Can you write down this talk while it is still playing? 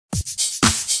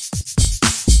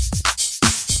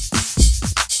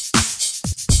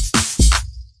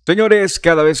Señores,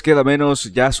 cada vez queda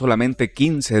menos, ya solamente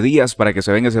 15 días para que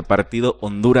se venga ese partido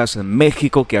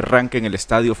Honduras-México que arranca en el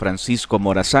estadio Francisco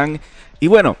Morazán. Y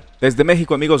bueno, desde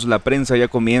México, amigos, la prensa ya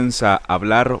comienza a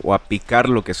hablar o a picar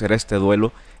lo que será este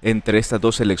duelo entre estas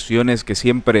dos selecciones que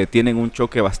siempre tienen un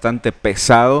choque bastante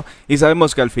pesado y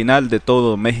sabemos que al final de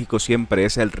todo México siempre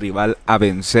es el rival a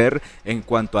vencer en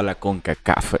cuanto a la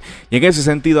CONCACAF. Y en ese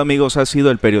sentido, amigos, ha sido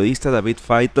el periodista David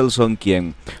Faitelson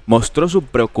quien mostró su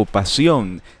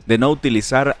preocupación de no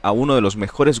utilizar a uno de los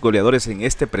mejores goleadores en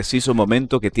este preciso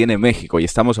momento que tiene México. Y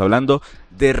estamos hablando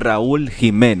de Raúl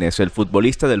Jiménez, el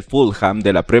futbolista del Fulham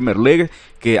de la Premier League,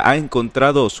 que ha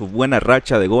encontrado su buena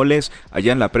racha de goles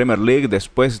allá en la Premier League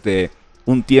después de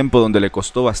un tiempo donde le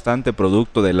costó bastante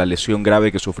producto de la lesión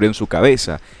grave que sufrió en su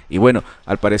cabeza. Y bueno,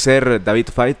 al parecer David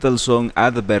Faitelson ha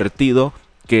advertido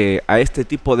que a este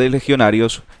tipo de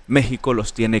legionarios México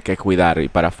los tiene que cuidar. Y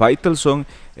para Faitelson,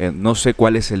 no sé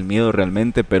cuál es el miedo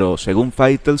realmente, pero según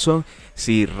Faitelson,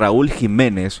 si Raúl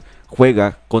Jiménez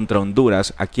juega contra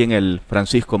Honduras aquí en el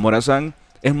Francisco Morazán,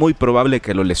 es muy probable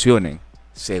que lo lesionen.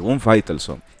 Según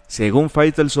Faitelson,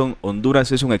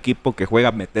 Honduras es un equipo que juega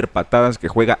a meter patadas, que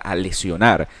juega a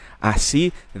lesionar.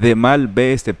 Así de mal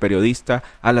ve este periodista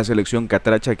a la selección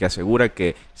catracha, que asegura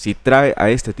que si trae a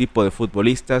este tipo de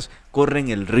futbolistas, corren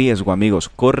el riesgo, amigos,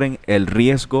 corren el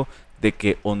riesgo de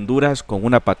que Honduras con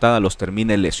una patada los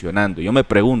termine lesionando. Yo me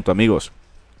pregunto, amigos,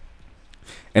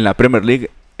 en la Premier League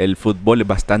el fútbol es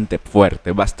bastante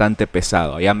fuerte, bastante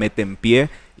pesado, allá meten pie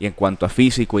y en cuanto a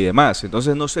físico y demás.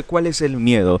 Entonces no sé cuál es el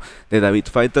miedo de David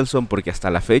Faitelson, porque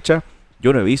hasta la fecha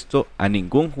yo no he visto a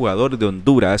ningún jugador de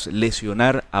Honduras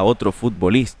lesionar a otro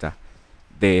futbolista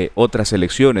de otras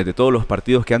selecciones. De todos los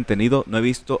partidos que han tenido, no he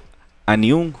visto a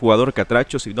ni un jugador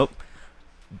catracho, sino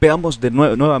veamos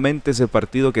nuevamente ese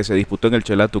partido que se disputó en el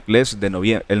Chelatuclés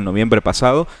de el noviembre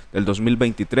pasado, del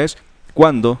 2023,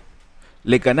 cuando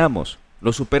le ganamos.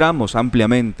 Lo superamos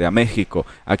ampliamente a México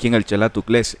aquí en el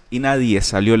Chelatuclés y nadie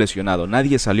salió lesionado,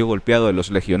 nadie salió golpeado de los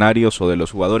legionarios o de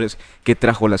los jugadores que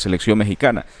trajo la selección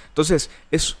mexicana. Entonces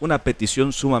es una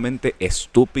petición sumamente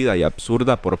estúpida y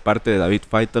absurda por parte de David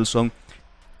Faitelson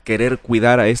querer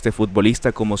cuidar a este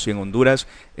futbolista como si en Honduras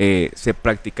se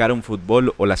practicara un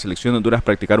fútbol o la selección de Honduras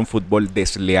practicara un fútbol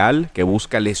desleal que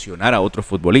busca lesionar a otros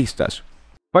futbolistas.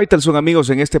 Faitelson, amigos,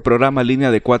 en este programa Línea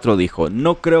de 4 dijo: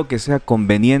 no creo que sea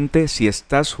conveniente si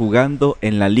estás jugando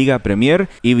en la Liga Premier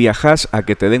y viajas a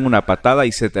que te den una patada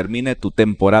y se termine tu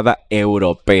temporada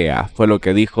europea. Fue lo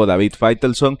que dijo David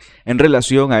Faitelson en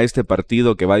relación a este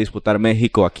partido que va a disputar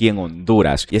México aquí en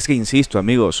Honduras. Y es que insisto,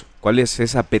 amigos, ¿cuál es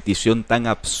esa petición tan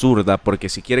absurda? Porque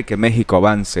si quiere que México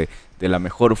avance de la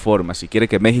mejor forma, si quiere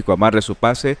que México amarre su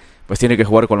pase, pues tiene que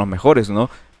jugar con los mejores,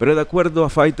 ¿no? Pero de acuerdo a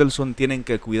Faitelson tienen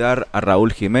que cuidar a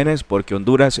Raúl Jiménez porque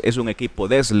Honduras es un equipo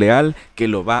desleal que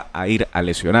lo va a ir a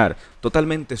lesionar.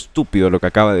 Totalmente estúpido lo que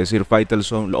acaba de decir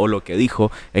Faitelson o lo que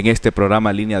dijo en este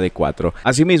programa Línea de 4.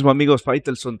 Asimismo, amigos,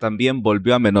 Faitelson también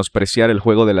volvió a menospreciar el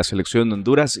juego de la selección de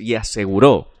Honduras y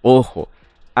aseguró, ojo,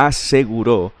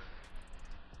 aseguró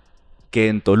que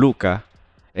en Toluca,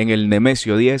 en el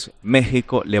Nemesio 10,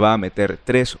 México le va a meter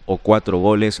 3 o 4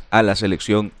 goles a la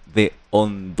selección de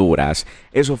Honduras.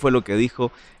 Eso fue lo que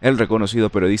dijo el reconocido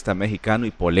periodista mexicano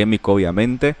y polémico,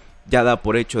 obviamente. Ya da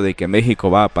por hecho de que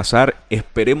México va a pasar.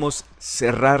 Esperemos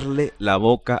cerrarle la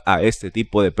boca a este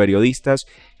tipo de periodistas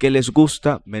que les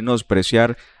gusta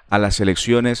menospreciar a las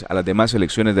selecciones, a las demás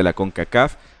selecciones de la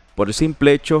CONCACAF, por el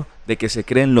simple hecho de que se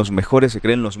creen los mejores, se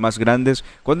creen los más grandes,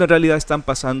 cuando en realidad están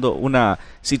pasando una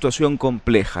situación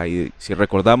compleja. Y si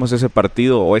recordamos ese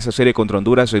partido o esa serie contra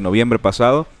Honduras en noviembre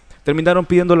pasado, terminaron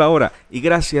pidiendo la hora y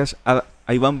gracias a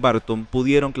Iván Barton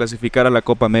pudieron clasificar a la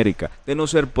Copa América. De no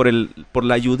ser por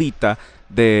la ayudita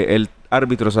del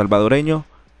árbitro salvadoreño,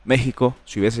 México,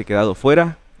 si hubiese quedado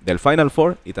fuera del Final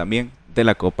Four y también de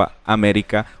la Copa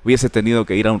América, hubiese tenido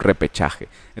que ir a un repechaje.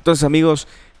 Entonces, amigos,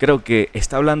 creo que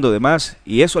está hablando de más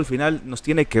y eso al final nos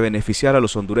tiene que beneficiar a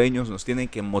los hondureños, nos tiene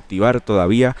que motivar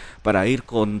todavía para ir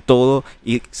con todo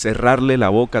y cerrarle la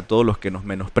boca a todos los que nos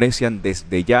menosprecian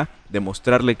desde ya,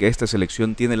 demostrarle que esta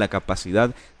selección tiene la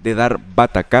capacidad de dar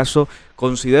batacazo.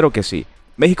 Considero que sí.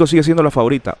 México sigue siendo la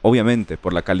favorita, obviamente,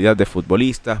 por la calidad de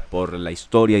futbolistas, por la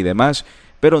historia y demás,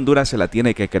 pero Honduras se la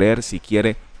tiene que creer si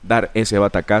quiere dar ese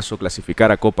batacazo,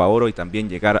 clasificar a Copa Oro y también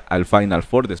llegar al Final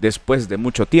Four después de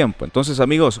mucho tiempo. Entonces,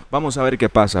 amigos, vamos a ver qué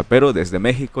pasa, pero desde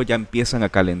México ya empiezan a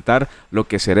calentar lo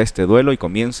que será este duelo y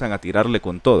comienzan a tirarle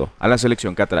con todo a la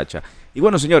selección catracha. Y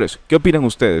bueno, señores, ¿qué opinan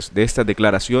ustedes de estas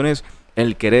declaraciones?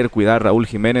 El querer cuidar a Raúl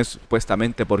Jiménez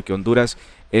supuestamente porque Honduras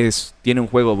tiene un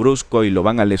juego brusco y lo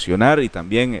van a lesionar, y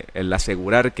también el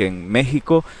asegurar que en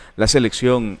México la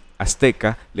selección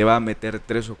azteca le va a meter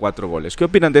 3 o 4 goles. ¿Qué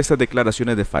opinan de estas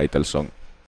declaraciones de Faitelson?